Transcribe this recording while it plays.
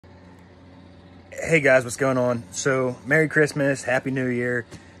Hey guys, what's going on? So, Merry Christmas, Happy New Year.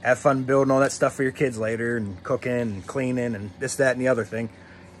 Have fun building all that stuff for your kids later, and cooking and cleaning and this, that, and the other thing.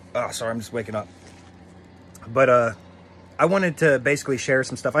 Oh, sorry, I'm just waking up. But I wanted to basically share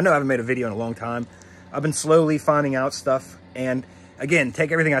some stuff. I know I haven't made a video in a long time. I've been slowly finding out stuff. And again,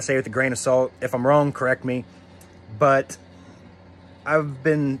 take everything I say with a grain of salt. If I'm wrong, correct me. But I've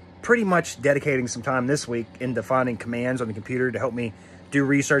been pretty much dedicating some time this week into finding commands on the computer to help me do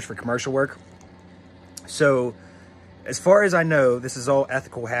research for commercial work. So, as far as I know, this is all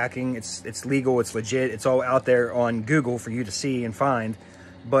ethical hacking. It's legal, it's legit, it's all out there on Google for you to see and find.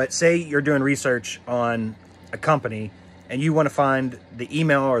 But say you're doing research on a company and you want to find the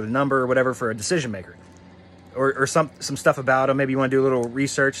email or the number or whatever for a decision maker. Or some stuff about them. Maybe you want to do a little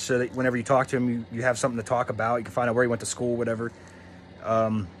research so that whenever you talk to him, you have something to talk about. You can find out where he went to school, whatever.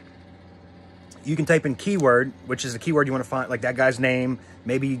 You can type in keyword, which is the keyword you want to find, like that guy's name.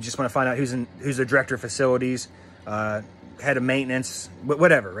 Maybe you just want to find out who's the director of facilities, head of maintenance,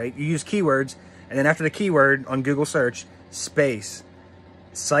 whatever, right? You use keywords, and then after the keyword on Google search, space,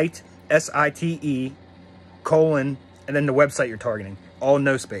 site, S-I-T-E, colon, and then the website you're targeting, all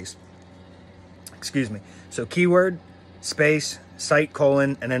no space. Excuse me. So keyword, space, site,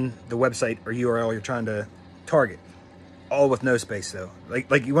 colon, and then the website or URL you're trying to target. All with no space though.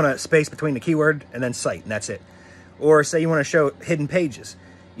 Like you want a space between the keyword and then site, and that's it. Or say you want to show hidden pages.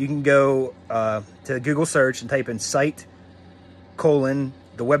 You can go to Google search and type in site, colon,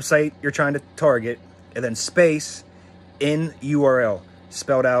 the website you're trying to target, and then space, in URL,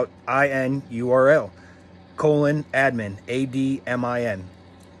 spelled out I-N-U-R-L, colon, admin, A-D-M-I-N.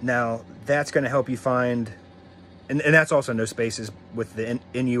 Now, that's going to help you find, and that's also no spaces with the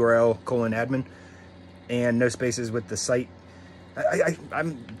in URL, colon, admin, and no spaces with the site.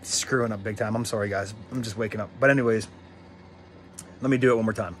 I'm screwing up big time. I'm sorry, guys. I'm just waking up. But anyways, let me do it one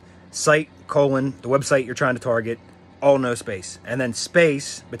more time. Site, colon, the website you're trying to target, all no space. And then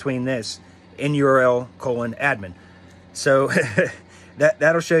space between this, in URL, colon, admin. So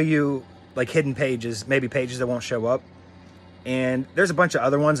that'll show you like hidden pages, maybe pages that won't show up. And there's a bunch of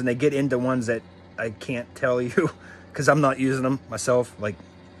other ones, and they get into ones that I can't tell you because I'm not using them myself. Like,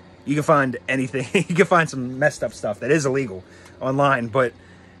 you can find anything. You can find some messed up stuff that is illegal online, but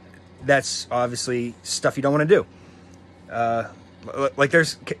that's obviously stuff you don't want to do. Like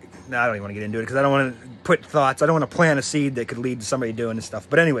there's, no, I don't even want to get into it because I don't want to put thoughts. I don't want to plant a seed that could lead to somebody doing this stuff.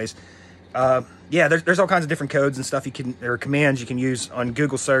 But anyways, yeah, there's all kinds of different codes and stuff or commands you can use on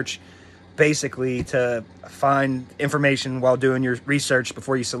Google search, basically to find information while doing your research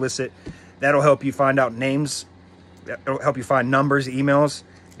before you solicit. That'll help you find out names. It'll help you find numbers, emails.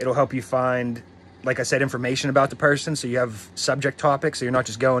 It'll help you find, like I said, information about the person, so you have subject topics, so you're not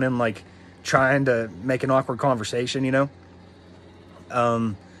just going in like trying to make an awkward conversation, you know?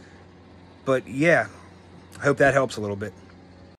 But yeah, I hope that helps a little bit.